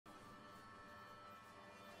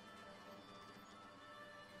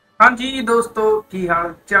हाँ जी दोस्तों की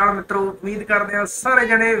हाल चाल मित्रों उम्मीद करते हैं सारे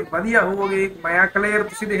जने वधिया होवोगे। मैं कलेर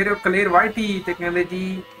तुसी देख रहे हो कलेर वाइटी ते कहंदे जी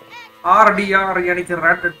RDR यानी कि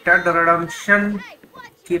रेड डेड रिडेम्पशन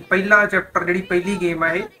की पहला चैप्टर जी पहली गेम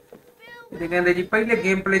है ये कहंदे जी पहले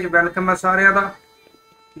गेम प्ले च वेलकम है सारे दा।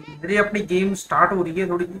 जी अपनी गेम स्टार्ट हो रही है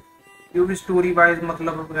थोड़ी जी जो भी स्टोरी वाइज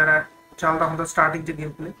मतलब वगैरह चलता होंगे स्टार्टिंग च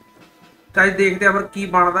गेम प्ले तो अज देखते हैं फिर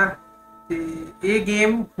की बनता है। ਤੇ ਇਹ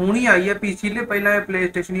ਗੇਮ ਹੁਣ ਹੀ ਆਈ ਹੈ ਪੀਸੀ ਲਈ ਪਹਿਲਾਂ ਇਹ ਪਲੇ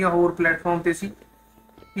ਸਟੇਸ਼ਨ ਜਾਂ ਹੋਰ ਪਲੇਟਫਾਰਮ ਤੇ ਸੀ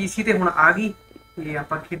ਪੀਸੀ ਤੇ ਹੁਣ ਆ ਗਈ ਤੇ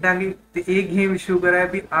ਆਪਾਂ ਖੇਡਾਂਗੇ ਤੇ ਇਹ ਗੇਮ ਸ਼ੁਗਰ ਹੈ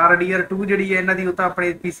ਵੀ RDR 2 ਜਿਹੜੀ ਹੈ ਇਹਨਾਂ ਦੀ ਉਹ ਤਾਂ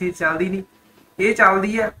ਆਪਣੇ ਪੀਸੀ ਚੱਲਦੀ ਨਹੀਂ ਇਹ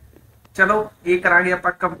ਚੱਲਦੀ ਹੈ। ਚਲੋ ਇਹ ਕਰਾਂਗੇ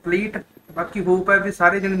ਆਪਾਂ ਕੰਪਲੀਟ ਬਾਕੀ ਹੋਪ ਹੈ ਵੀ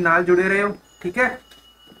ਸਾਰੇ ਜਣੇ ਨਾਲ ਜੁੜੇ ਰਹੋ ਠੀਕ ਹੈ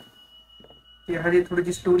ਤੇ ਹਜੇ ਥੋੜੀ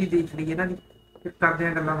ਜਿਹੀ ਸਟੋਰੀ ਦੇਖ ਲਈਏ ਇਹਨਾਂ ਦੀ ਫਿਰ ਕਰਦੇ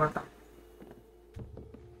ਆਂ ਗੱਲਾਂ ਬਾਤਾਂ।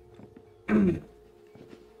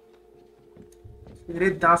 मेरे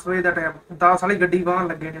 10 बजे का टाइम 10 वाली गड्डी वाहन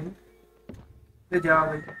लगे ने ते जा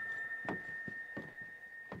भाई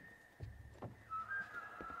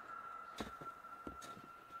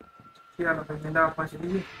चलो भाई मेरा आप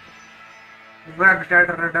चलिए रेड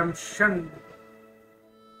डेड रिडेम्पशन।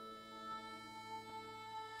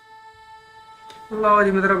 लो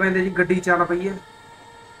जी मतलब कहते जी गड्डी चल पई है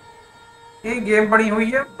ये गेम बनी हुई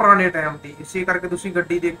है पुराने टाइम की इसे करके तुसी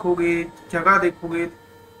गड्डी देखोगे जगह देखोगे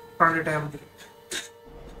पुराने टाइम की।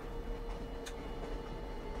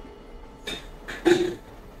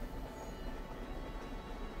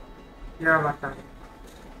 क्या बात है।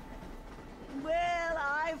 Well,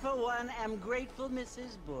 I, for one, am grateful,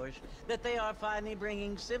 Mrs. Bush, that they are finally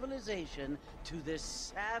bringing civilization to this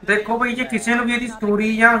savage... देखो भाई जे किसी ने भी ਇਹਦੀ ਸਟੋਰੀ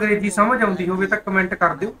ਜਾਂ ਅੰਗਰੇਜ਼ੀ ਸਮਝ ਆਉਂਦੀ ਹੋਵੇ ਤਾਂ ਕਮੈਂਟ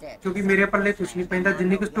ਕਰ ਦਿਓ ਕਿਉਂਕਿ ਮੇਰੇ ਪੱਲੇ ਕੁਝ ਨਹੀਂ ਪੈਂਦਾ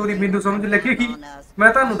ਜਿੰਨੀ ਕੁ ਸਟੋਰੀ ਮੈਨੂੰ ਸਮਝ ਲੱਗੇਗੀ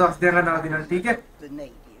ਮੈਂ ਤੁਹਾਨੂੰ ਦੱਸ ਦਿਆਂਗਾ ਨਾਲ ਦੀ ਨਾਲ ਠੀਕ ਹੈ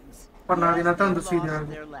ਪਰ ਨਾਲ ਦੀ ਨਾਲ ਤੁਹਾਨੂੰ ਦੱਸੀ ਦਿਆਂਗਾ।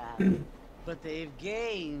 But they've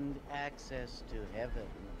gained access to heaven.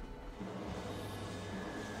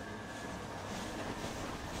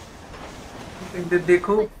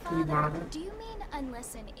 देखो Do you mean unless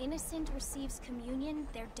an innocent receives communion,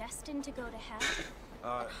 they're destined to go to hell?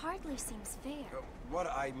 It hardly seems fair. What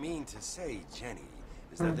I mean to say, Jenny,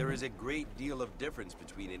 is that there is a great deal of difference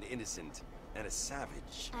between an innocent and a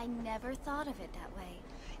savage. I never thought of it that way.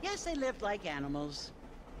 Yes, they lived like animals,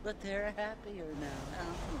 but they're happier now.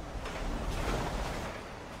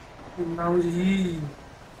 now जी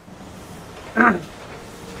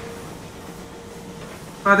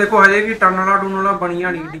आ देखो हजे भी टनला टुनला बनिया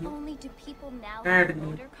नहीं D. Not only do people now have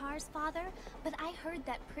motor cars, Father, but I heard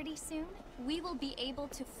that pretty soon we will be able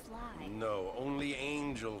to fly. No, only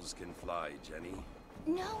angels can fly, Jenny.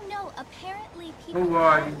 No, apparently people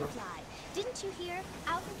can fly. Didn't you hear?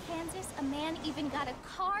 Out in Kansas, a man even got a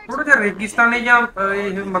car. थोड़ा जिहा रेगिस्तानी ਜਾਂ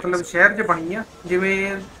ਇਹ मतलब ਸ਼ਹਿਰ 'ਚ ਬਣੀ ਆ ਜਿਵੇਂ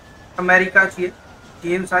ਅਮਰੀਕਾ 'ਚ ਹੈ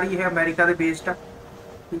ਗੇਮ ਸਾਰੀ ਇਹ ਅਮਰੀਕਾ ਦੇ ਬੇਸਡ ਆ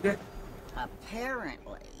ਠੀਕ ਹੈ Apparently.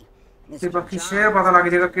 ਤੇ ਬਾਕੀ ਸ਼ਹਿਰ ਪਤਾ ਲੱਗ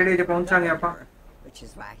ਜਾਏਗਾ ਕਿਹੜੇ 'ਚ ਪਹੁੰਚਾਂਗੇ ਆਪਾਂ। Which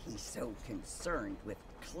is why he's so concerned with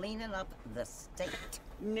cleaning up the state.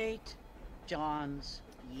 Nate Johns,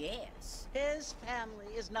 yes. His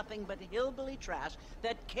family is nothing but hillbilly trash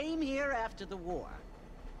that came here after the war.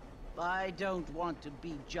 I don't want to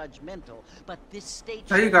be judgmental, but this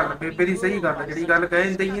state ਸਹੀ ਗੱਲ ਬੇਬੇ ਦੀ ਸਹੀ ਗੱਲ ਜਿਹੜੀ ਗੱਲ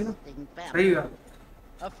ਕਹਿੰਦੇ ਹੀ ਨਾ ਸਹੀ ਗੱਲ।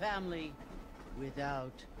 A family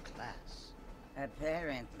without class.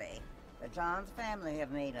 Apparently, the Johns family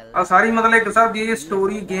have made a ਆ ਸਾਰੀ मतलब एक साहब ये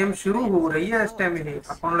स्टोरी गेम शुरू हो रही है इस टाइम ये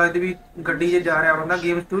अपन लगदी भी गड्डी 'ਚ जा रहा बंदा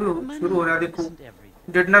गेम शुरू हो रहा देखो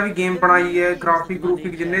जितना भी गेम बनाई है ग्राफिक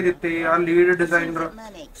जिन्ने दिते आ लीड डिजाइनर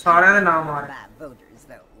सारे दे नाम आ रहे। voters,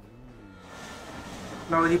 though.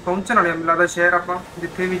 ਲਓ ਜੀ ਪਹੁੰਚਣ ਵਾਲੇ ਮੈਨੂੰ ਲੱਗਦਾ ਸ਼ਹਿਰ ਆਪਾਂ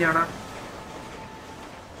ਜਿੱਥੇ ਵੀ ਜਾਣਾ।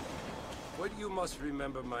 What you must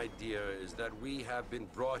remember, my dear, is that we have been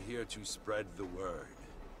brought here to spread the word.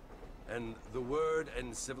 And the word and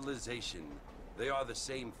civilization, they are the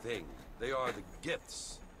same thing. They are the gifts.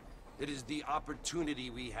 It is the opportunity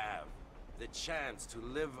we have, the chance to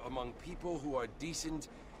live among people who are decent.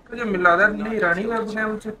 मुझे मिला था हनेरा नहीं मैं बुने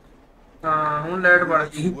ਵਿੱਚ ਹਾਂ ਹੁਣ light ਬਣ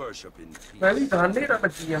ਗਈ Worship in peace. ਮੈਂ ਵੀ ਤਾਂ ਹਨੇਰਾ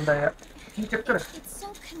ਲੱਗੀ ਜਾਂਦਾ ਯਾਰ ਕੀ ਚੱਕਰ। It's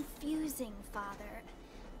so confusing, Father.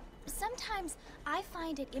 Sometimes I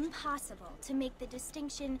find it impossible to make the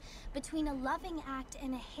distinction between a loving act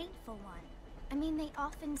and a hateful one. I mean, they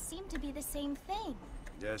often seem to be the same thing.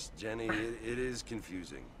 Yes, Jenny, it is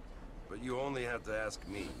confusing. But you only have to ask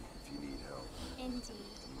me if you need help. Indeed.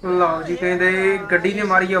 ਲਓ ਜੀ ਕਹਿੰਦੇ ਗੱਡੀ ਨੇ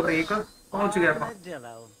ਮਾਰੀ ਆ break ਪਹੁੰਚ ਗਏ ਆਪਾਂ।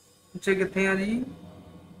 ਪਿੱਛੇ ਕਿੱਥੇ ਆ ਜੀ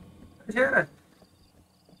ਸ਼ਹਿਰ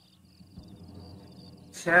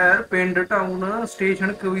ਸ਼ਹਿਰ ਪਿੰਡ ਟਾਊਨ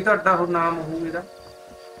ਸਟੇਸ਼ਨ ਕੋਈ ਤੁਹਾਡਾ ਹੋਰ ਨਾਮ ਹੋਊ ਇਹਦਾ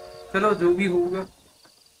ਚਲੋ ਜੋ ਵੀ ਹੋਊਗਾ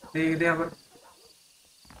ਦੇਖਦੇ ਆ ਫਿਰ।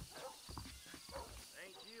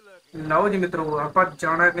 ਲਓ ਜੀ ਮਿੱਤਰੋ ਆਪਾਂ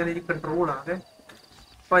ਜਾਣਾ ਕਹਿੰਦੇ ਜੀ ਕੰਟਰੋਲ ਆ ਗਏ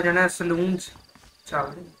ਆਪਾਂ ਜਾਣਾ ਸਲੂਨ ਚ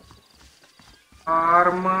ਚੱਲਦੇ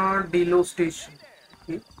आर्माडिलो स्टेशन।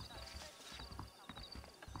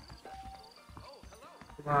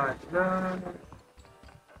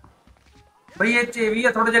 ਬਈ ਇਹ 'ਚ ਇਹ ਵੀ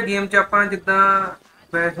ਆ ਥੋੜਾ ਜਿਹਾ ਗੇਮ 'ਚ ਆਪਾਂ ਜਿੱਦਾਂ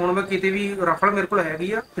ਹੁਣ ਮੈਂ ਕਿਤੇ ਵੀ ਰਫਲ ਮੇਰੇ ਕੋਲ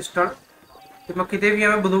ਹੈਗੀ ਆ ਪਿਸਟਲ ਤੇ ਮੈਂ ਕਿਤੇ ਵੀ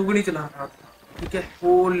ਐਵੇਂ ਬੰਦੂਕ ਨਹੀਂ ਚਲਾਉਂਦਾ ਠੀਕ ਹੈ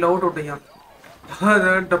ਉਹ ਲਓ ਟੁੱਟ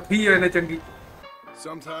ਜਾਂਦਾ ਡੱਫੀ ਆ ਇਹਨੇ ਚੰਗੀ।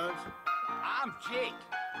 Sometimes. I'm Jake.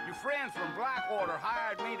 Your friends from Blackwater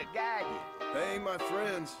hired me to guide you. They ain't my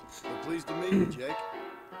friends. But pleased to meet you, Jake.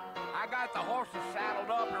 I got the horses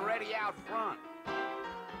saddled up and ready out front.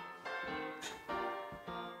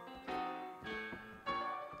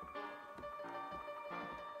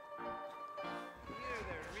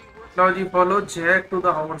 ਲਓ ਜੀ follow Jack to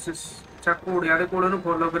the horses. ਅੱਛਾ ਘੋੜਿਆਂ ਦੇ ਕੋਲ ਨੂੰ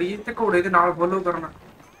follow ਕਰੀਏ ਤੇ ਘੋੜੇ ਦੇ ਨਾਲ ਫੋਲੋ ਕਰਨਾ।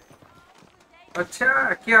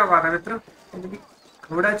 ਅੱਛਾ ਕੀ ਬਾਤ ਹੈ ਮਿੱਤਰ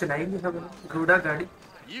घोड़ा चलाएंगे सब घोड़ा गाड़ी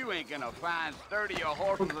You ain't gonna find sturdier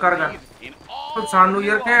horses कर than गल these in all तो सानू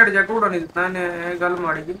यार New घैंट जा घोड़ा नहीं दिता ने ਇਹ ਗੱਲ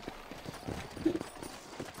ਮਾੜੀ ਜੀ।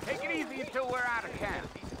 Take it easy until we're out of town.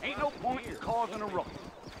 Ain't no point in causing a ruckus.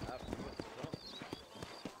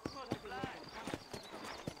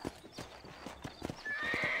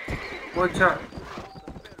 ਉਹ ਅੱਛਾ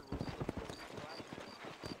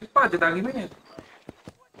ਭੱਜਦਾ ਕਿਵੇਂ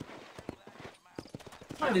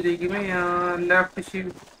ਭੱਜਦੀ ਕਿਵੇਂ ਆ ਲੈਫਟ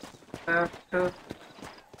ਸ਼ਿਫਟ ਲੈਫਟ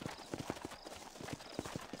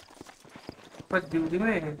ਭੱਜੂ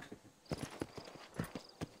ਕਿਵੇਂ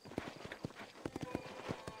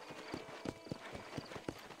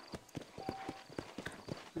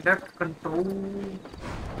लेफ्ट कंट्रोल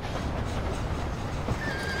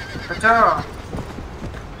अच्छा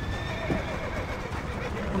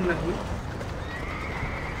नहीं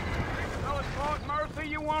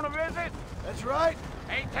You want to visit? That's right.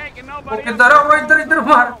 Ain't taking वो nobody. किधर है वो इधर इधर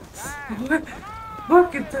मार वो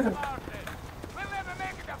किधर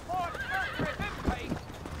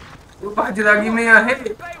वो भाजदागी में है।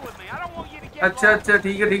 अच्छा अच्छा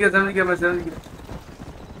ठीक है समझ गया मैं समझ गया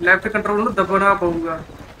लेफ्ट कंट्रोल ਨੂੰ ਦਬਣਾ ਪਊਗਾ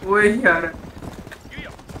ਓਏ ਯਾਰ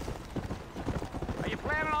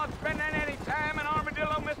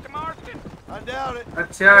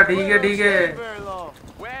ਅੱਛਾ ਠੀਕ ਹੈ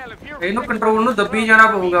ਇਹਨੂੰ ਕੰਟਰੋਲ ਨੂੰ ਦੱਬੀ ਜਾਣਾ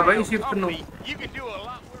ਪਊਗਾ ਬਾਈ ਸ਼ਿਫਟ ਨੂੰ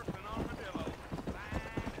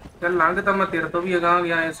ਚੱਲ ਲੰਘ ਤਾਂ ਮੈਂ ਤੇਰੇ ਤੋਂ ਵੀ ਅਗਾਂਹ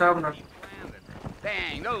ਗਿਆ ਇਸ ਹਿਸਾਬ ਨਾਲ।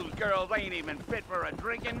 Dang, those girls ain't even fit for a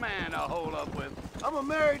drinking man to hold up with. I'm a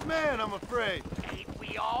married man, I'm afraid. Ain't we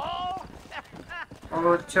all?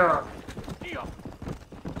 ਉਹ ਅੱਛਾ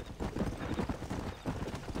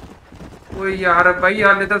ਓਏ ਯਾਰ ਬਾਈ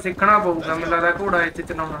ਹਾਲੇ ਤਾਂ ਸਿੱਖਣਾ ਪਊਗਾ ਮੈਨੂੰ ਲੱਗਦਾ ਘੋੜਾ ਇੱਥੇ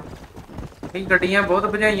ਚਲਾਉਣਾ ਨਹੀਂ ਗੱਡੀਆਂ ਬਹੁਤ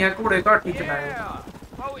ਭਜਾਈਆਂ ਘੋੜੇ ਘੱਟ ਹੀ ਚਲਾਏ।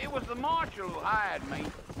 Yeah. Oh, it was the marshal who hired me.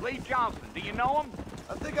 Lee Johnson. Do you know him?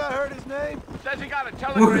 I think I heard his name. Says he got a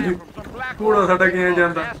telegram from some black ਘੋੜਾ ਸਾਡਾ ਕਿਵੇਂ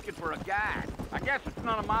ਜਾਂਦਾ asking for a guide. I guess it's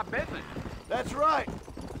none of my business. That's right.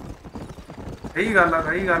 ਸਹੀ ਗੱਲ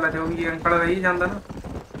ਆ ਜੋ ਵੀ uncle ਰਹੀ ਜਾਂਦਾ ਨਾ।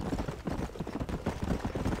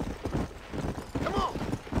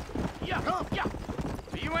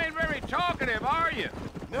 You ain't very talkative, are you?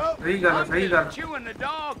 Nope. ਸਹੀ ਗੱਲ I'm just chewing the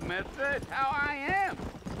dog, mister. It's how I am.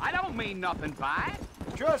 I don't mean nothing by it.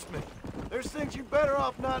 Trust me. There's things you better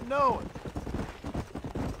off not knowing.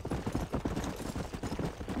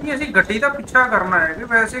 ਨਹੀਂ ਅਸੀਂ ਗੱਡੀ ਦਾ ਪਿੱਛਾ ਕਰਨਾ ਹੈ ਕਿ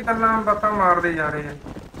ਵੈਸੇ ਗੱਲਾਂ ਬਾਤਾਂ ਮਾਰਦੇ ਜਾ ਰਹੇ ਹਾਂ।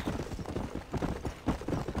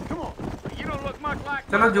 Come on. You don't look much like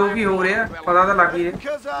ਚਲੋ ਜੋ ਵੀ ਹੋ ਰਿਹਾ ਪਤਾ ਤਾਂ ਲੱਗ ਹੀ ਰਿਹਾ।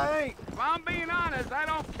 Because I ain't. If I'm being honest, I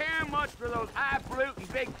don't care much for those highfalutin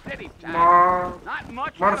big city towns. Not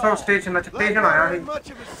much at ਮਰਸਲ all. Station Blackwater station ਆਇਆ ਸੀ। ain't much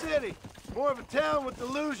of a city. More of a town with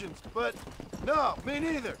delusions. But no, me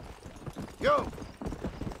neither. Go.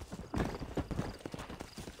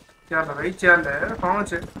 ਚੱਲ ਬਈ ਚੱਲ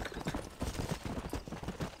ਪਹੁੰਚ।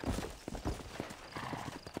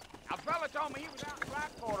 A fella told me he was out in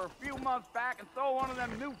Blackwater a few months back and stole one of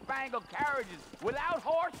them newfangled carriages without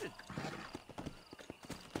horses.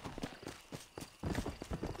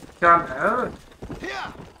 ਚੱਲ Yeah.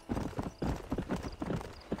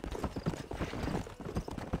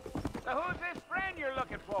 So who's this friend you're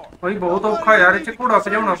looking for? ਕੋਈ ਬਹੁਤ ਔਖਾ ਯਾਰ ਇੱਥੇ ਘੋੜਾ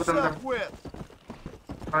ਭਜਾਉਣਾ Concern ਪਤੰਦਰ yourself with.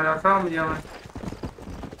 ਆਇਆ ਸਾਹਮ ਜਾਵਾਂ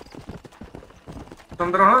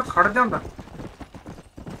ਪਤੰਦਰ ਹਾਂ ਖੜ ਜਾਂਦਾ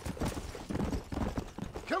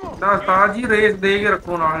Come on. ਨਾ ਤਾਜੀ ਰੇਸ ਦੇ ਕੇ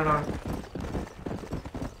ਰੱਖੋ ਨਾਲ ਨਾਲ।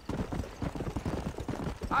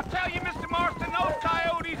 I'll tell you, Mr. Marston, those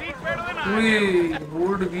coyotes eat better than I do. ਉਈ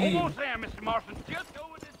hold we Almost there, Mr. Marston. Just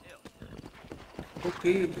over this hill.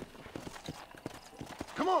 Okay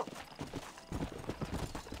Come on.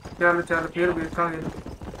 ਚੱਲ ਫਿਰ ਵੇਖਾਂਗੇ।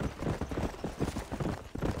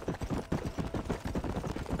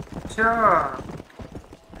 ਅੱਛਾ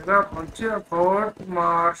ਇਹਦਾ ਪਹੁੰਚਿਆ fort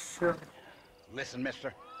martial. Listen, mister.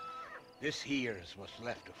 This here is what's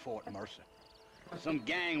left of Fort Mercer. Some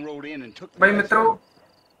gang rode in and took भाई me. मित्रों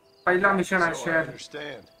पहला mission है So I शायद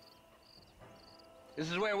understand.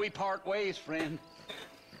 This is where we part ways, friend.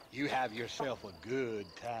 You have yourself a good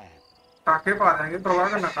time. टाके पा देंगे परवाह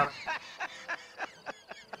करना कर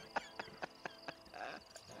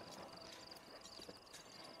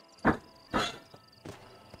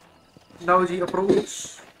लो जी अप्रोच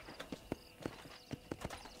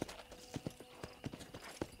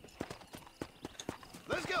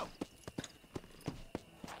Let's go.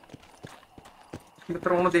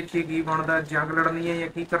 मित्रों ਹੁਣ देखिए की बनता जंग लड़नी है या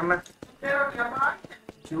की करना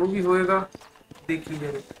जो भी होएगा देखी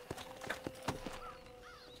जाए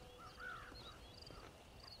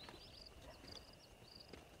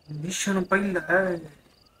मिशन पहला है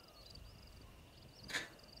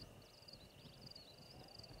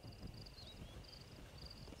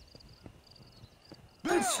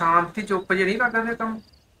शांति चुप जे नहीं लगते तुम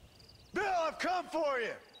Bill, I've come for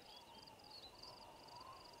you.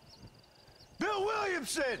 Bill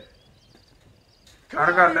Williamson.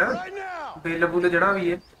 हर गल Right now. बिल बुल जड़ा भी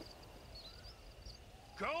है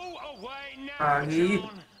Go away now, Ahí.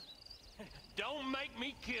 John. Don't make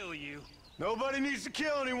me kill you. Nobody needs to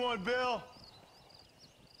kill anyone, Bill.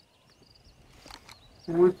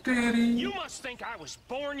 वो तेरी You must think I was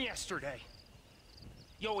born yesterday.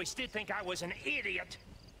 You always did think I was an idiot.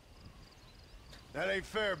 That ain't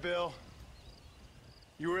fair, Bill.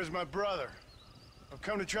 You were as my brother. I've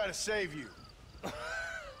come to try to save you.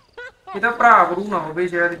 ਇਹਦਾ ਭਰਾ brew ਨਾ ਹੋਵੇ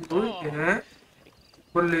ਸ਼ਾਇਦ ਕੋਈ ਹੈ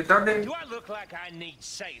ਬੱਲੇ ਤੁਹਾਡੇ Do I look like I need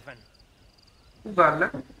saving? ਉਹ ਗੱਲ ਹੈ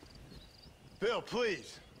Bill, please.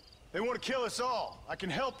 They want to kill us all. I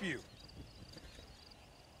can help you.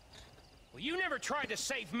 Well, you never tried to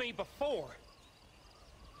save me before.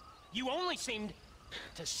 You only seemed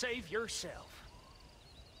to save yourself.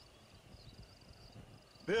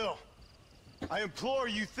 Bill, I implore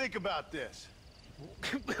you think about this.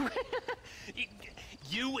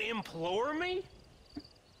 You implore me?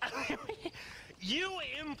 You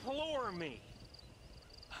implore me?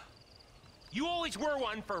 You always were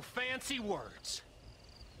one for fancy words.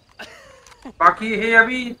 ਬਾਕੀ ਇਹ ਆ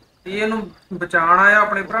ਵੀ ਇਹਨੂੰ ਬਚਾਣ ਆਇਆ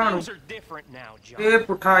ਆਪਣੇ ਭਰਾ ਨੂੰ Things are different now, John. ਇਹ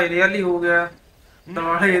ਪੁੱਠਾ ਇਹਦੇ ਵਾਲੀ ਹੋ ਗਿਆ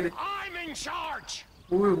ਦਵਾਲੇ ਇਹਦੇ I'm in charge.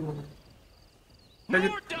 ਓਏ ਹੋਏ No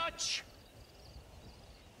more Dutch.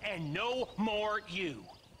 And no more you.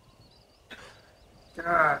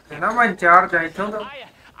 ਕਿਆ ਨਾ ਮੈਂ ਇੰਚਾਰਜ ਆ ਇੱਥੋਂ ਦਾ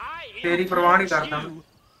I ਤੇਰੀ ਪਰਵਾਹ ਨਹੀਂ implore ਕਰਦਾ you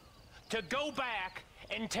to go back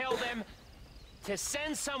and tell them to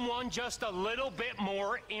send someone just a little bit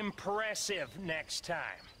more impressive next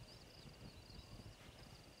time.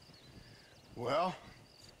 Well,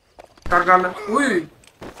 ਕਰ ਗੱਲ ਓਏ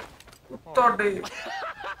ਤੁਹਾਡੇ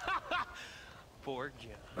Poor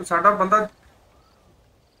John. ਸਾਡਾ ਬੰਦਾ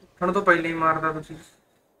ਉੱਠਣ ਤੋਂ ਪਹਿਲਾਂ ਹੀ ਮਾਰਦਾ ਤੁਸੀਂ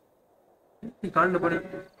ਕੀ ਗੱਲ ਬਣੀ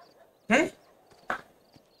ਹੈ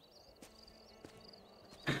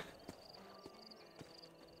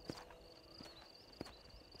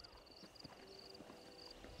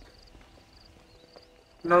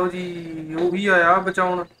ਲਓ ਜੀ ਉਹ ਵੀ ਆਇਆ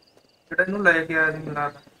ਬਚਾਉਣ ਜਿਹੜਾ ਇਹਨੂੰ ਲੈ ਕੇ ਆਇਆ ਸੀ ਮੈਨੂੰ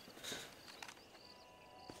ਲੱਗਦਾ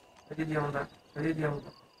ਅਜੇ ਜਿਉਂਦਾ ਅਜੇ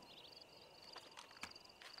ਜਿਉਂਦਾ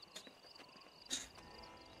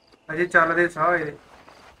ਅਜੇ ਚੱਲਦੇ ਸਾਹ ਇਹਦੇ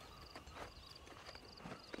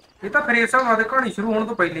ਇਹ ਤਾਂ ਫਿਰ ਇਸ ਹਿਸਾਬ ਨਾਲ ਕਹਾਣੀ ਸ਼ੁਰੂ ਹੋਣ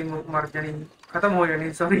ਤੋਂ ਪਹਿਲਾਂ ਹੀ ਮਰ ਜਾਣੀ ਸੀ, ਖਤਮ ਹੋ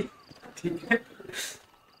ਜਾਣੀ ਸੌਰੀ ਠੀਕ ਹੈ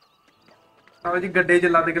ਆਓ ਜੀ ਗੱਡੇ 'ਚ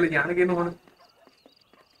ਲੱਦ ਕੇ ਲੈ ਜਾਣਗੇ ਇਹਨੂੰ ਹੁਣ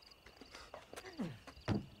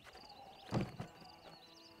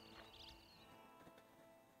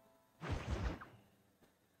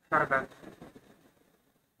ਕਰ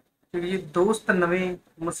ਜੀ ਦੋਸਤ ਨਵੇਂ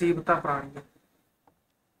ਮੁਸੀਬਤਾਂ ਪੁਰਾਣੀਆਂ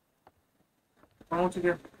ਪਹੁੰਚ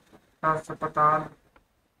ਗਿਆ ਹਸਪਤਾਲ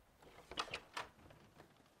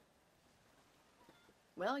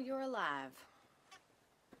Well, you're alive.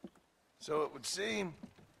 so it would seem.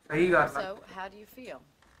 ਸਹੀ ਗੱਲ ਆ So, how do you feel?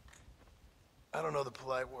 I don't know the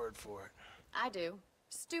polite word for it. I do.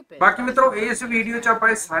 Stupid. ਬਾਕੀ ਮਿੱਤਰੋ ਇਸ ਵੀਡੀਓ 'ਚ ਆਪਾਂ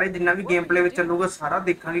ਇਹ ਸਾਰੇ ਜਿੰਨਾ ਵੀ ਗੇਮ ਪਲੇ ਵਿੱਚ ਚੱਲੂਗਾ ਸਾਰਾ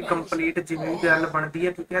ਦੇਖਾਂਗੇ ਕੰਪਲੀਟ ਜਿਵੇਂ ਵੀ ਗੱਲ ਬਣਦੀ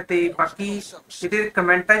ਹੈ ਠੀਕ ਹੈ ਤੇ ਬਾਕੀ ਇਹਦੇ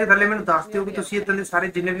ਕਮੈਂਟਾਂ 'ਚ ਥੱਲੇ ਮੈਨੂੰ ਦੱਸ ਦਿਓ ਕਿ ਤੁਸੀਂ ਇਦਾਂ ਦੇ ਸਾਰੇ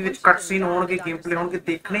ਜਿੰਨੇ ਵੀ ਵਿੱਚ ਕੱਟ ਸੀਨ ਹੋਣਗੇ ਗੇਮ ਪਲੇ ਹੋਣਗੇ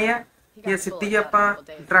ਦੇਖਣੇ ਆ ਕਿ ਸਿੱਧੀ ਆਪਾਂ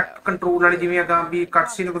ਡਾਇਰੈਕਟ ਕੰਟਰੋਲ ਵਾਲੀ ਜਿਵੇਂ ਅਗਾਂ ਵੀ ਕੱਟ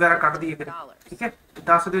ਸੀਨ ਵਗੈਰਾ ਕੱਢ ਦਈਏ ਫਿਰ ਠੀਕ ਹੈ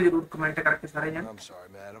ਦੱਸ ਦਿਓ ਜਰੂਰ ਕਮੈਂਟ ਕਰਕੇ ਸਾਰੇ ਜਣ I'm sorry,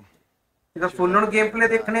 madam. ਇਹਦਾ ਫੁੱਲ ਔਨ ਗੇਮ ਪਲੇ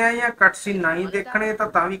ਦੇਖਣੇ ਆ ਜਾਂ ਕੱਟ ਸੀਨ ਨਹੀਂ ਦੇਖਣੇ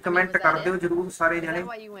ਤਾਂ ਵੀ ਕਮੈਂਟ ਕਰ ਦਿਓ ਜਰੂਰ ਸਾਰੇ Is ਜਣੇ that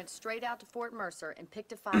why you went straight out to Fort Mercer and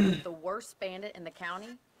picked a fight with the worst bandit in the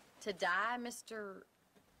county? To die, Mr.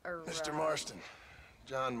 Mr. Marston.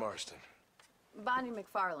 John Marston. Bonnie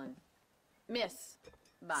McFarlane. Miss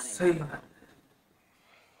Bonnie. ਸਹੀ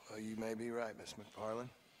Well, you may be right, Miss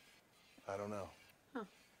McFarlane. I don't know. Huh.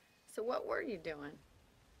 So what were you doing?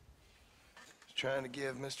 Just trying to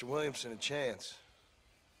give Mr. Williamson a chance.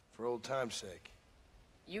 for old time's sake.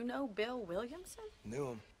 You know Bill Williamson? Knew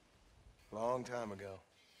him. Long time ago.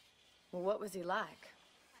 Well, what was he like?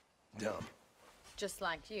 Dumb. Just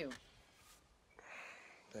like you.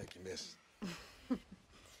 Thank you, miss.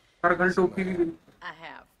 हर गल टोपी भी मिली I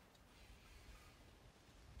have.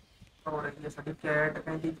 और ये साडी cat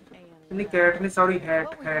कहंदी And, नहीं cat नहीं sorry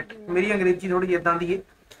hat hat मेरी अंग्रेजी थोड़ी इदां दी है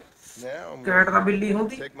Now I'm कैट दा gonna बिल्ली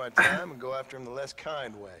हुंदी take my time and go after him the less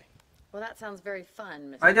kind way. Well, that sounds very fun,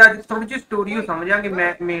 Mr. आज आज थोड़ी जी स्टोरी समझांगे मैं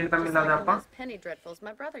मेन ता Just मिला दा like ਆਪਾਂ those penny dreadfuls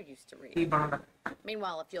my brother used to read. ਕੀ ਬਣਦਾ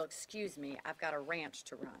Meanwhile, if you'll excuse me, I've got a ranch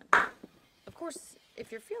to run. Of course,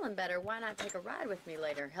 if you're feeling better, why not take a ride with me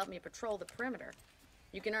later? Help me patrol the perimeter.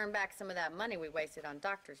 You can earn back some of that money we wasted on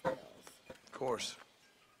doctor's bills. Of course.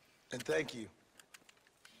 And thank you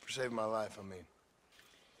for saving my life, I mean.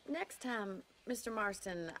 Next time, Mr.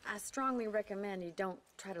 Marston, I strongly recommend you don't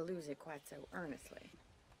try to lose it quite so earnestly.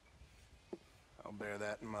 I'll bear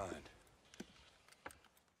that in mind.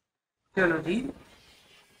 चलो जी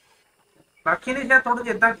बाकी ने शायद थोड़ा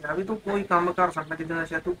जिदा किया भी तू कोई काम कर सकता जिदा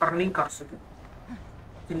शायद तू अर्निंग कर सके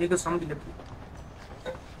जिन्नी को समझ लगी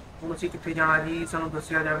ਹੁਣ ਅਸੀਂ ਕਿੱਥੇ ਜਾਣਾ ਜੀ ਸਾਨੂੰ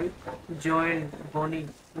ਦੱਸਿਆ ਜਾਵੇ ਜੋਇਨ ਬੋਨੀ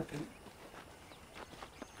ਓਕੇ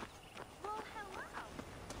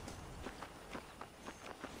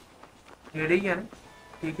ਨੇੜੇ ਹੀ ਹੈ ਨਾ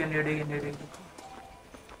ਠੀਕ ਹੈ ਨੇੜੇ ਹੀ ਨੇੜੇ ਹੀ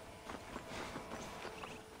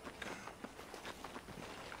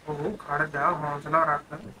ਉਹ ਖੜ ਜਾ ਹੌਸਲਾ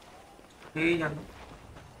ਰੱਖ ਇਹ ਜਾਨ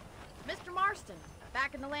Mr. Marston,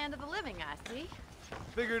 back in the land of the living, I see.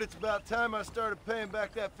 Figured it's about time I started paying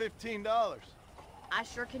back that $15. I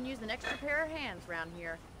sure can use an extra pair of hands around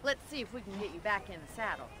here. Let's see if we can get you back in the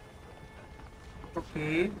saddle.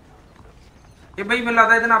 Okay. ਇਹ ਬਈ ਮੈਨੂੰ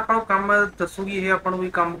ਲੱਗਦਾ ਇਹਦੇ ਨਾਲ ਆਪਾਂ ਨੂੰ ਕੰਮ ਦੱਸੂਗੀ ਇਹ ਆਪਾਂ ਨੂੰ ਵੀ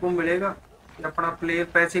ਕੰਮ ਕੋ ਮਿਲੇਗਾ ਤੇ ਆਪਣਾ ਪਲੇਅਰ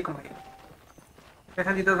ਪੈਸੇ ਕਮਾਏਗਾ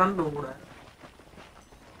ਪੈਸਿਆਂ ਦੀ ਤਾਂ ਸਾਨੂੰ ਲੋੜ ਹੈ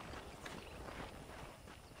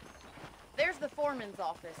There's the foreman's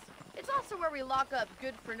office. It's also where we lock up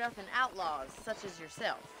good-for-nothing outlaws, such as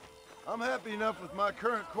yourself. I'm happy enough with my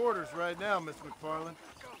current quarters right now, Miss McFarland.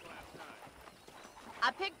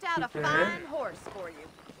 I picked out a fine horse for you.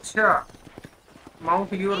 ਅੱਛਾ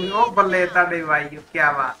Mount your ਨਹੀਂ ਉਹ ਬੱਲੇ ਤੁਹਾਡੇ ਭਾਈ ਕੀ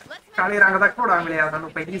ਬਾਤ ਕਾਲੇ ਰੰਗ ਦਾ ਘੋੜਾ ਮਿਲਿਆ ਸਾਨੂੰ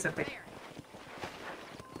ਪਹਿਲੀ ਸੱਤੇ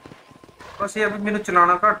ਬਸ ਇਹ ਮੈਨੂੰ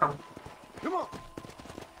ਚਲਾਉਣਾ ਘੱਟ ਆ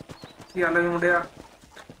ਕੀ ਹਾਲ ਹੈ ਮੁੰਡਿਆ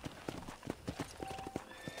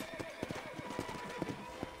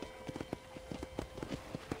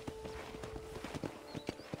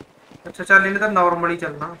ਅੱਛਾ ਚੱਲ ਇਹਨੇ ਤਾਂ ਨਾਰਮਲ ਹੀ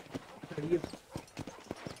ਚੱਲਣਾ ਸਹੀ ਹੈ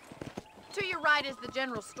To your right is the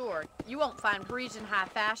general store. You won't find Parisian high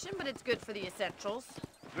fashion, but it's good for the essentials.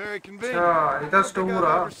 Very convenient. Ah, it does I don't think too,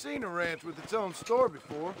 I've ever seen a ranch with its own store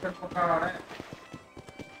before.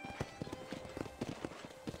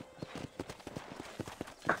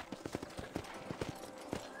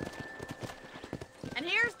 And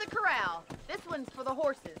here's the corral. This one's for the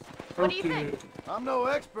horses. What do you think? I'm no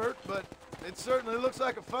expert, but it certainly looks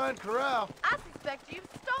like a fine corral. I suspect you've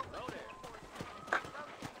stolen it.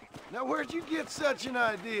 Now, where'd you get such an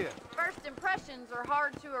idea? First impressions are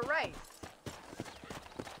hard to erase.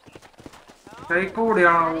 ਸਹੀ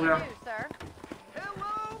ਘੋੜਿਆਂ How ਹੋ do you ਗਿਆ do, sir?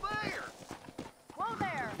 Hello there! Whoa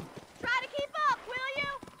there! Try to keep up, will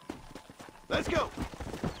you? Let's go!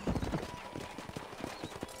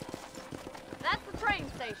 That's the train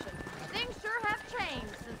station. Things sure have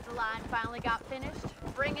changed since the line finally got finished,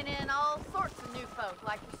 bringing in all sorts of new folk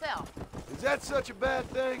like yourself. Is that such a bad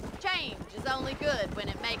thing? Change is only good when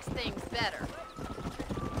it makes things better.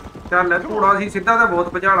 ਚੱਲ ਘੋੜਾ ਅਸੀਂ ਸਿੱਧਾ ਤਾਂ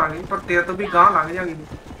ਬਹੁਤ ਭਜਾ ਲਾਂਗੇ ਪਰ ਤੇਰੇ ਤੋਂ ਵੀ ਗਾਂ ਲੰਘ ਜਾਗੀ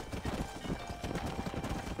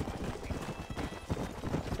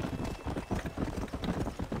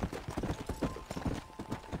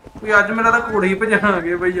ਵੀ ਅੱਜ ਮੇਰਾ ਤਾਂ ਘੋੜੇ ਹੀ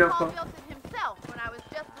ਭਜਾਵਾਂਗੇ ਬਈ ਆਪਾਂ Paul built it himself when I was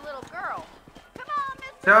just a little girl. Come on,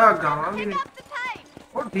 Mr. ਚਾ Marston, ਗਾਵਾਂਗੇ pick up the pace.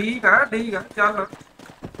 ਉਹ ਠੀਕ ਆ ਚੱਲ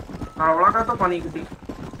ਰੌਲਾ ਕਾ ਤਾਂ ਪਾਣੀ ਗੱਡੀ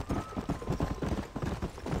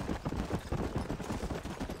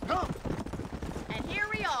And here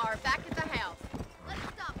we are, back at the house. Let's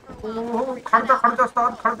stop for a while. ਉਹ ਖੜ ਜਾ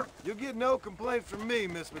ਉਸਤਾਦ ਖੜ ਜਾ You'll get no complaint from me,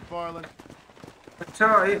 Miss McFarland. ਅੱਛਾ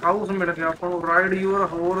ਇਹ ਹਾਊਸ ਮਿਲ ਗਿਆ ਆਪਾਂ ਨੂੰ ride your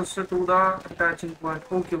horse to the ਅਟੈਚਿੰਗ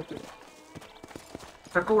point okay okay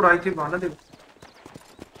ਅੱਛਾ ਘੋੜਾ ਇੱਥੇ ਬੰਨ ਦੇ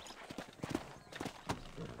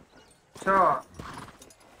अच्छा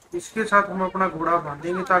इसके साथ हम अपना घोड़ा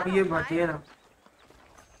बांधेंगे ताकि ये भागे ना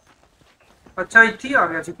अच्छा इत्थे ही आ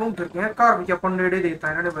गया सी घूम फिर के घर विच अपन नेड़े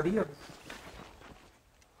देता इन्हां ने वधिया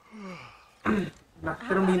ना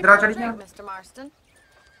फिर नींदरा चढ़ी गया Mr. Marston.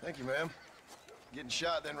 Thank you, ma'am. Getting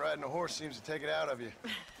shot then riding a horse seems to take it out of you.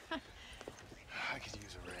 I could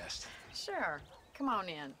use a rest. Sure. Come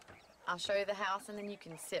on in. I'll show you the house and then you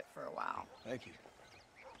can sit for a while. Thank you.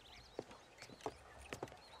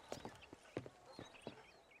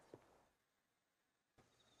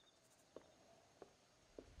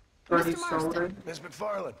 ਤੁਹਾਡੀ Mr. ਸੌ Marston, Miss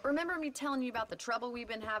McFarland. remember me telling you about the trouble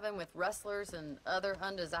we've been having with rustlers and other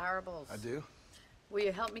undesirables? I do. Will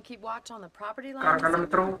you help me keep watch on the property ਕਰ line? ਗੱਲ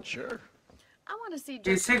ਮਿੱਤਰੋ Sure. I want to see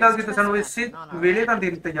just ਇਸੇ who's ਗੱਲ ਦੀ ਤਾਂ ਸਾਨੂੰ ਇਸੇ trespassing on our ਵੇਲੇ land. ਦਾ ਦੇ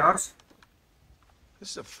ਇੰਤਜ਼ਾਰ ਸੀ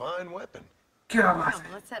This is a fine weapon. Ki Baat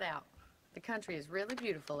Come, let's head out. The country is really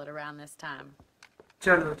beautiful at around this time.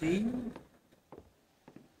 ਚਲੋ ਜੀ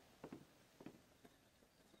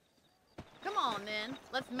Come on, then.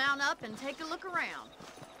 Let's mount up and take a look around.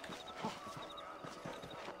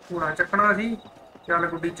 ਘੋੜਾ ਚੱਕਣਾ ਸੀ ਚੱਲ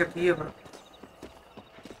ਗੁੱਡੀ ਚੱਕੀਏ ਫਿਰ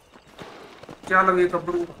ਚੱਲ ਵੀ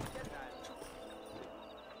ਗੱਭਰੂ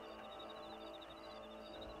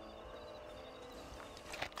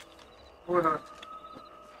ਹੋਇਆ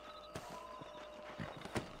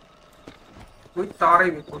ਕੋਈ ਤਾਰੇ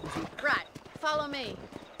ਵੇਖੋ ਤੁਸੀਂ Right. Follow me.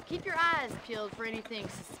 Keep your eyes peeled for anything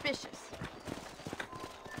suspicious.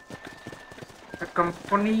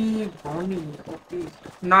 Company Boney okay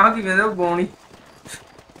ਨਾ ਕੀ ਕਹਿੰਦੇ ਉਹ Boney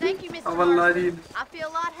Thank you, Mr. Wallah, Marston. dude. I feel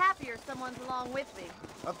a lot happier someone's along with me.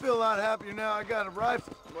 I feel a lot happier now I got a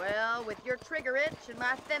rifle. Well, with your trigger itch and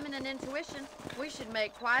my feminine intuition, we should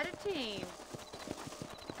make quite a team.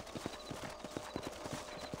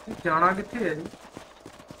 ਜਾਣਾ ਕਿੱਥੇ ਹੈ ਜੀ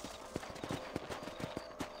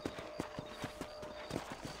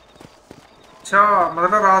ਅੱਛਾ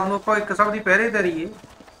ਮਤਲਬ ਰਾਤ ਨੂੰ ਆਪਾਂ ਇੱਕ ਸਭ ਦੀ ਪਹਿਰੇਦਾਰੀ ਹੈ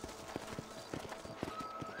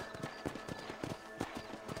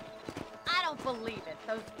I don't believe it.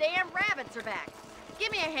 Those damn rabbits are back.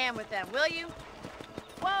 Give me a hand with them, will you?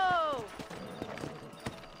 Whoa!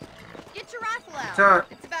 Get your rifle out. Sure.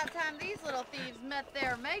 It's about time these little thieves met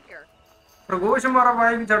their maker. ਪ੍ਰਗੋਸ਼ ਮਾਰਾ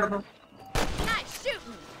Y ਵੀ ਛੱਡ ਦੋ Nice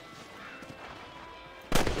shooting.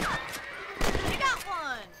 You got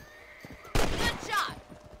one. Good shot.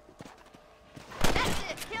 That's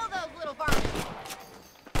it. Kill those little vermin.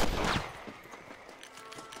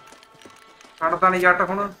 ਛੱਡਦਾ ਨਹੀਂ ਜੱਟ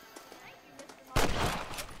ਹੁਣ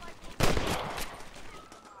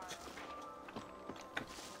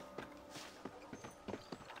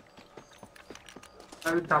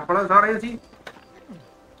ਦੱਬੜਾ ਸਾਰੇ ਸੀ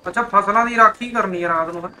ਅੱਛਾ ਫਸਲਾਂ ਦੀ ਰਾਖੀ ਕਰਨੀ ਹੈ ਰਾਤ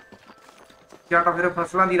ਨੂੰ ਜੱਟ ਫਿਰ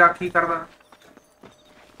ਫਸਲਾਂ ਦੀ ਰਾਖੀ ਕਰਦਾ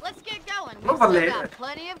Let's get going. Oh, We've still Valer. got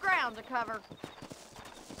plenty of ground to cover.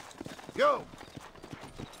 Go.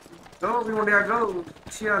 go ਵੀ ਮੁੰਡਿਆ go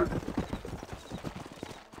ਚੱਲ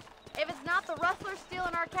If it's not the rustlers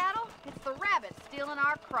stealing our cattle, it's the rabbits stealing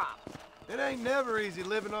our crops. It ain't never easy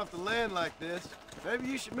living off the land like this.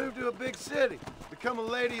 Maybe you should move to a big city. Become a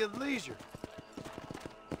lady of leisure.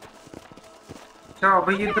 ਅੱਛਾ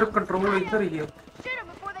ਬਈ ਇੱਧਰ control ਇੱਧਰ ਹੀ ਹੈ Shoot them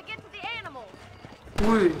before they get to the animals.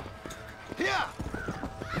 ਓਏ Yeah.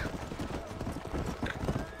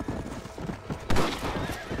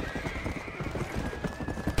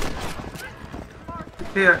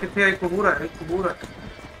 ਕਿੱਥੇ ਆ ਇੱਕ ਹੋਰ ਹੈ Slow up.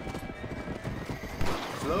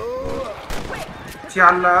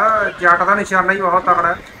 ਚੱਲ ਜੱਟ ਦਾ ਨਿਸ਼ਾਨਾ ਹੀ ਬਹੁਤ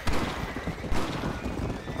ਤਕੜਾ ਹੈ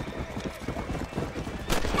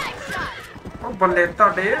Nice shot. ਉਹ ਬੱਲੇ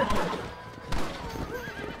ਤੁਹਾਡੇ That's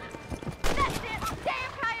it.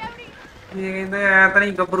 Damn coyote. ਇਹ ਕਹਿੰਦੇ ਐ ਤਾਂ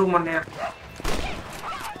ਨਹੀਂ ਗੱਭਰੂ ਮੰਨਿਆ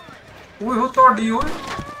ਓਏ ਹੋ ਤੁਹਾਡੀ ਓਏ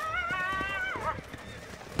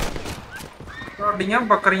ਤੁਹਾਡੀਆਂ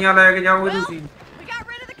ਬੱਕਰੀਆਂ ਲੈ ਕੇ ਜਾਓਗੇ ਤੁਸੀਂ We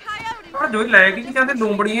got rid of the coyote. ਆ ਜੋ ਲੈ ਕੇ ਕੀ ਕਹਿੰਦੇ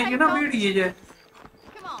ਲੂੰਬੜੀਆਂ ਜੀ ਨਾ ਭੀੜੀਏ ਜੇ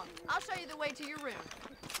Come on. I'll show you the way to your room.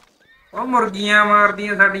 ਉਹ ਮੁਰਗੀਆਂ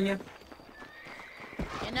ਮਾਰਦੀਆਂ ਸਾਡੀਆਂ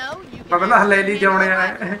You know, you can ਬਗਲਾ ਲੈ actually ਲਈ make ਜਾਉਣੇ a ਆ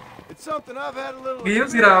rifle. It's something I've had a little. Game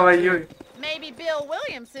ਸਿਰਾ ਬਾਈ ਓਏ Maybe Bill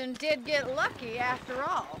Williamson did get lucky after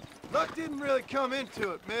all. Luck didn't really come into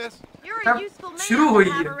it, miss. You're Ab- a useful man ਸ਼ੁਰੂ to ਹੋਈ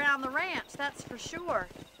have ਹੈ। around the ranch, that's for sure.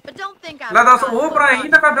 But don't think I ਲੈ ਦੱਸ forgot ਉਹ to ਭਰਾ look he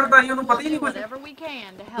on ਤਾਂ you. ਫਿਰਦਾ ਸੀ ਉਹਨੂੰ ਪਤਾ ਹੀ We'll ਨਹੀਂ do ਕੁਝ whatever we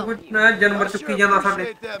can to help you. ਕੋਈ ਜਾਨਵਰ I ਚੁੱਕੀ sure ਜਾਂਦਾ ਸਾਡੇ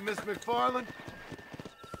appreciate that, Miss McFarland.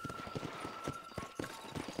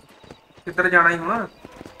 ਕਿੱਧਰ ਜਾਣਾ ਹੀ ਹੁਣ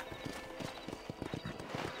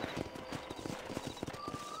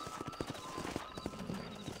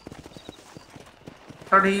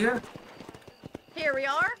ਤਾਂ ਠੀਕ ਹੈ Here we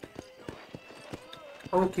are.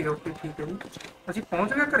 Okay okay ਠੀਕ ਹੈ ਜੀ ਅਸੀਂ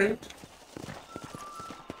ਪਹੁੰਚ ਗਏ ਘਰੇ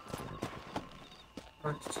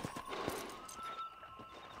ਅੱਛਾ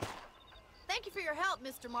Thank you for your help,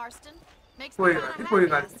 Mr. Marston. Makes Koi me gal kind nahi, of koi happy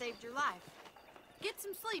gal I saved your life. Get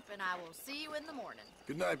some sleep and I will see you in the morning.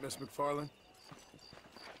 Good night, Miss McFarland.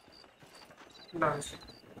 ਬਸ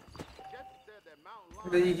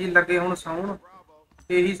ਇਹਦੇ ਜੀ ਲੱਗੇ ਹੁਣ ਸੌਣ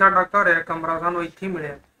ਇਹੀ ਸਾਡਾ ਘਰ ਹੈ ਕਮਰਾ ਸਾਨੂੰ ਇੱਥੇ ਹੀ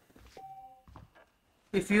ਮਿਲਿਆ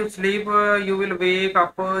if you sleep you will wake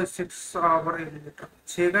up 6 hour later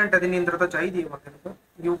 6 ਘੰਟੇ ਦੀ ਨੀਂਦਰ ਤਾਂ ਚਾਹੀਦੀ ਹੈ ਬੰਦੇ ਨੂੰ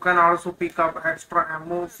you can also pick up extra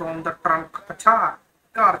ammo from the trunk ਅੱਛਾ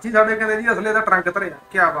ਘਰ 'ਚ ਹੀ ਸਾਡੇ ਕਹਿੰਦੇ ਜੀ ਅਸਲੇ ਦਾ ਟਰੰਕ ਧਰਿਆ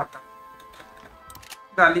ਕੀ ਬਾਤ ਹੈ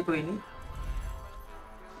ਗੱਲ ਹੀ ਕੋਈ ਨਹੀਂ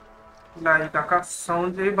लाई काका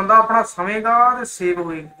साउंड ये बंदा अपना समेगा ते सेव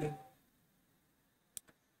होएगी।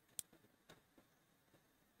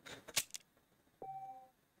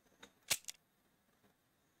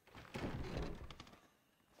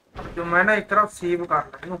 जो मैं ना एक तरफ सेव कर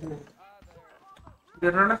लेना हो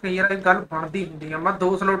मेरा ना कई बार गल बनती होंगी है मैं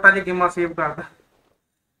 2 स्लॉटां च गेमां सेव करदा।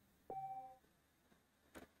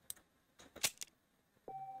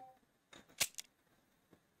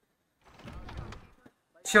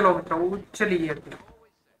 चलो मित्रों चलिए अगे।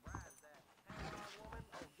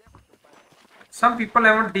 Some people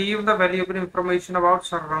haven't deep the valuable information about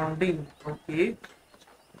surrounding. Okay.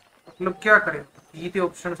 मतलब क्या करें? ये तो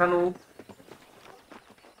ऑप्शन सानू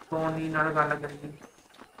कौन ही नाल गल करेगी।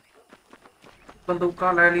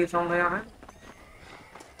 बंदूका ले ली सौंदे हैं।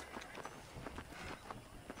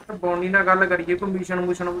 तो बॉनी नाल गल करिए कोई मिशन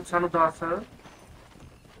सानू दस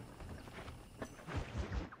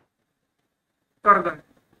कर गए।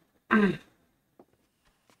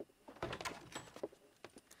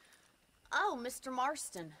 Oh, Mr.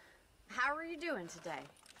 Marston. How are you doing today?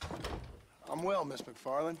 I'm well, Miss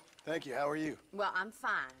McFarland. Thank you. How are you? Well, I'm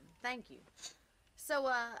fine. Thank you. So,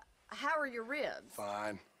 how are your ribs?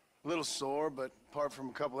 Fine. A little sore, but apart from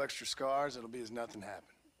a couple extra scars, it'll be as nothing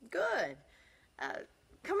happened. Good.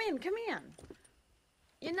 Come in, come in.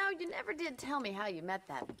 You know, you never did tell me how you met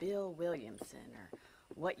that Bill Williamson or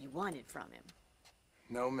what you wanted from him.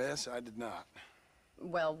 No, miss, I did not.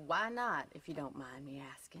 Well, why not, if you don't mind me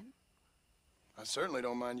asking? I certainly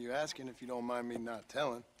don't mind you asking if you don't mind me not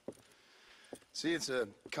telling. See, it's a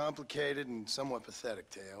complicated and somewhat pathetic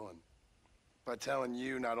tale, and by telling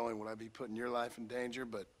you, not only would I be putting your life in danger,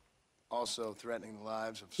 but also threatening the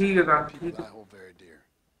lives of some people I hold very dear.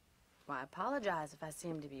 Well, I apologize if I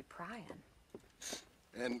seem to be prying.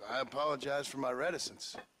 And I apologize for my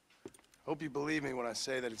reticence. Hope you believe me when I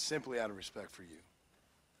say that it's simply out of respect for you.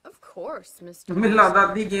 Of course, Mr. ਮੈਨੂੰ ਲੱਗਦਾ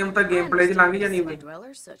ਅੱਧੀ game ਤਾਂ game play 'ਚ ਲੰਘ ਜਾਣੀ ਬਈ।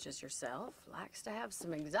 Dwellers such as yourself likes to have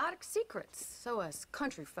some exotic secrets, so us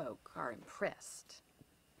country folk are impressed.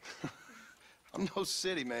 I'm no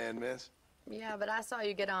city man, miss. Yeah, but I saw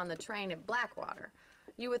you get on the train at Blackwater.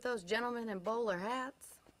 You with those gentlemen in bowler hats?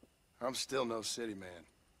 I'm still no city man.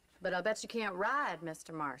 But I bet you can't ride,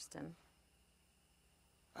 Mr. Marston.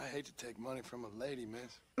 I hate to take money from a lady,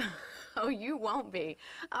 miss. Oh, you won't be.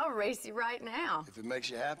 I'll race you right now. If it makes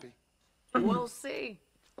you happy. We'll see.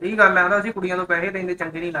 ਇਹ ਗੱਲ ਆਂਦਾ ਅਸੀਂ ਕੁੜੀਆਂ ਨੂੰ ਪੈਸੇ ਦੇਂਦੇ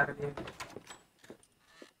ਚੰਗੇ ਨਹੀਂ ਲੱਗਦੇ।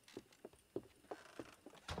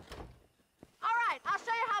 All right, I'll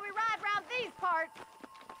show you how we ride around these parts.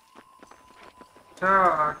 ਅੱਛਾ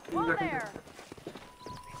ਠੀਕ ਹੈ।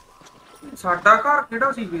 ਸਾਡਾ ਘਰ ਕਿਹੜਾ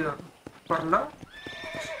ਸੀ ਵੀਰ? ਪਰਲਾ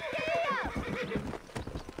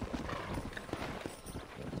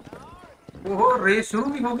ओहो रेस शुरू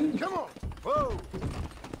भी होगी।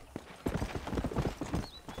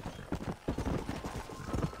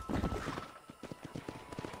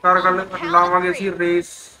 कर लावांगे सी race.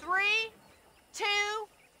 3, 2,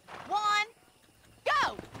 1, go!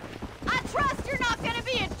 I trust you're not going to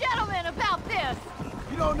be a gentleman about this.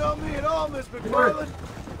 You don't know me at all, Miss McFarland.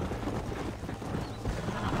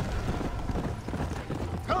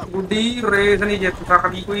 Guddi race नहीं जित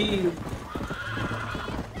सकती कोई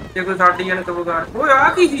ਜੇ ਕੋਈ ਸਾਡੀ ਜਨ ਤੋਂ ਬਗਾਰ ਓਏ ਆ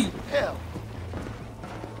ਕੀ ਸੀ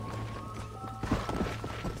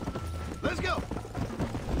ਲੈਟਸ ਗੋ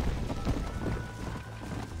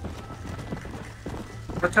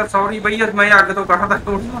ਅੱਛਾ ਸੌਰੀ ਬਈ ਮੈਂ ਅੱਗ ਤੋਂ ਕੱਢਦਾ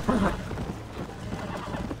ਥੋੜਾ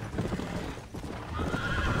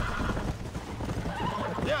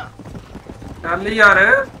ਚੱਲ ਯਾਰ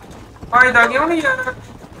ਫਾਇਦਾ ਕਿਉਂ ਨਹੀਂ ਯਾਰ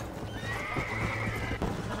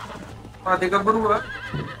ਆਦੇ ਗੱਭਰੂ ਆ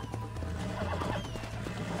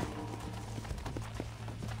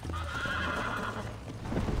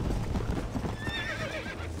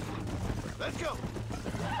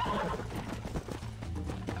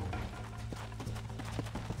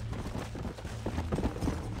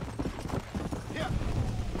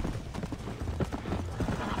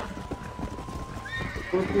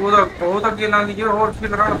बहुत अगे लंघ गए हॉर्स की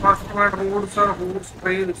तरह फर्स्ट पॉइंट रोड्स और हॉर्स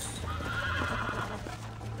ट्रेल्स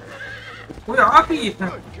कोई आ की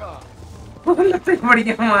लत्ते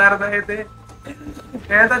बड़ियां मारदा है ते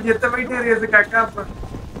ए ता जित बैठे रेस काका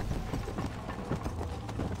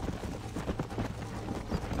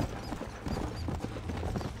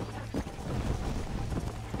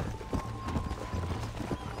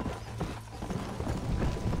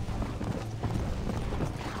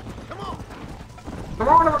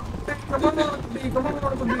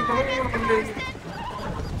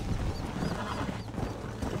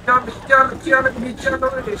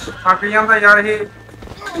थक जाता यार ये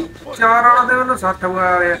 4 वाला तो 60 आ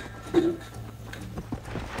रहा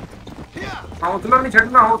हौसला नहीं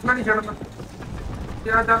छड़ना, हौसला नहीं छड़ना।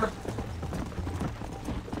 क्या चल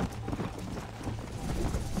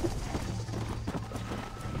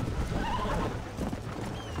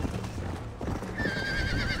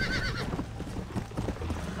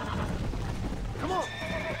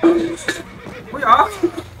यार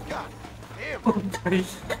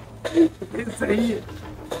सही है।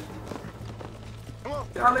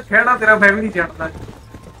 चल खेड़ा तेरा मैं भी नहीं छड़ता।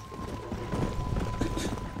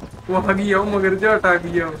 वो आ गया मगर जो हटा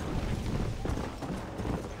गया।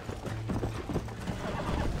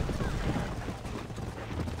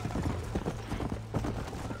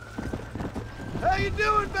 How you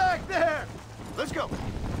doing back there? Let's go.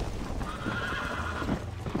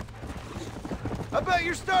 I bet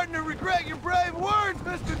you're starting to regret your brave words,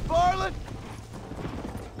 Mr. Farland.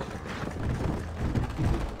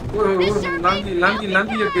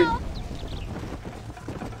 लंगी अगे।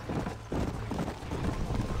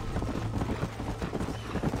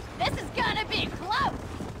 This is gonna be close.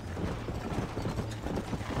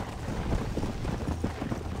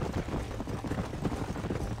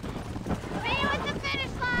 See you at the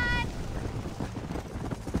finish line.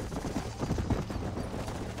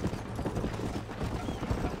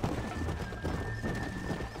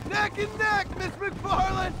 Neck and neck, Miss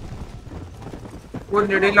McFarland. वो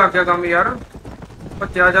नेड़े लग गया काम यार।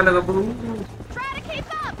 भज्जा जा लगा बरू। Try to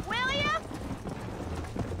keep up, will you?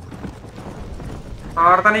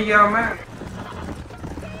 हार तो नहीं गया मैं।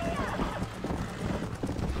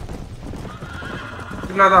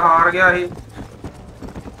 लगता हार गया ही।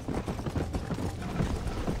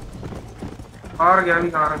 हार गया भी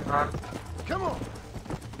हार। Come on.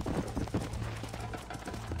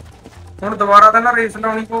 ਹੁਣ दोबारा तो ना रेस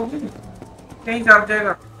लानी पऊगी। कहीं सर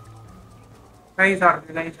जाएगा। नहीं सर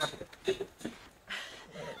नहीं sir.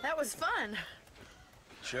 That was fun.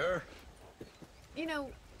 Sure. You know,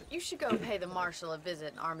 you should go pay the marshal a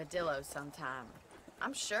visit in Armadillo sometime.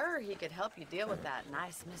 I'm sure he could help you deal with that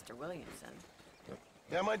nice Mr. Williamson.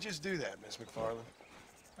 Yeah, I might just do that, Miss McFarland.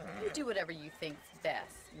 You do whatever you think's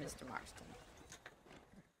best, Mr. Marston.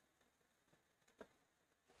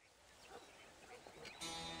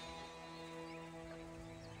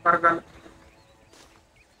 पर गल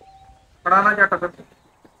पढ़ाना झट फिर।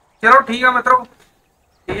 चलो ठीक है मित्रों,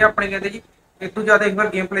 ये अपने कहते जी एक तो ज्यादा एक बार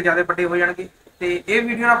गेम प्ले ज्यादा बड़े हो जाएंगे। ਤੇ ਇਹ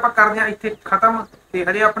ਵੀਡੀਓ ਆਪਾਂ ਕਰਦੇ ਆ ਇੱਥੇ ਖਤਮ। ਤੇ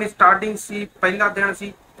ਹਜੇ ਆਪਣੀ ਸਟਾਰਟਿੰਗ ਸੀ, ਪਹਿਲਾ ਦਿਨ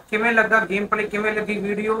ਸੀ। ਕਿਵੇਂ ਲੱਗਾ ਗੇਮ ਪਲੇ, ਕਿਵੇਂ ਲੱਗੀ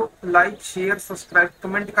video, like share subscribe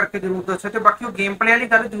comment ਕਰਕੇ ਜਰੂਰ ਦੱਸਿਓ। ਤੇ ਬਾਕੀ ਉਹ ਗੇਮ ਪਲੇ ਵਾਲੀ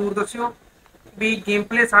ਗੱਲ ਜਰੂਰ ਦੱਸਿਓ ਵੀ ਗੇਮ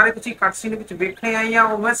ਪਲੇ ਸਾਰੇ ਤੁਸੀਂ ਕੱਟ ਸੀਨ ਵਿੱਚ ਵੇਖਣੇ ਆ ਜਾਂ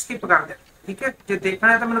ਉਹ ਸਕਿਪ ਕਰ ਦਿਓ। ਠੀਕ ਹੈ, ਜੇ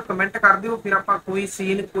ਦੇਖਣਾ ਹੈ ਤਾਂ ਮੈਨੂੰ ਕਮੈਂਟ ਕਰ ਦਿਓ, ਫਿਰ ਆਪਾਂ ਕੋਈ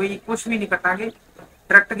ਸੀਨ ਕੋਈ ਕੁਝ ਵੀ ਨਹੀਂ ਕੱਟਾਂਗੇ,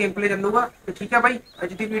 डायरेक्ट गेम प्ले चलूगा। तो ठीक है भाई,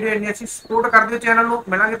 अज की वीडियो इन्नी अच्छी सपोर्ट कर दियो चैनल को।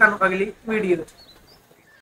 मिलांगे तुहानू अगली वीडियो।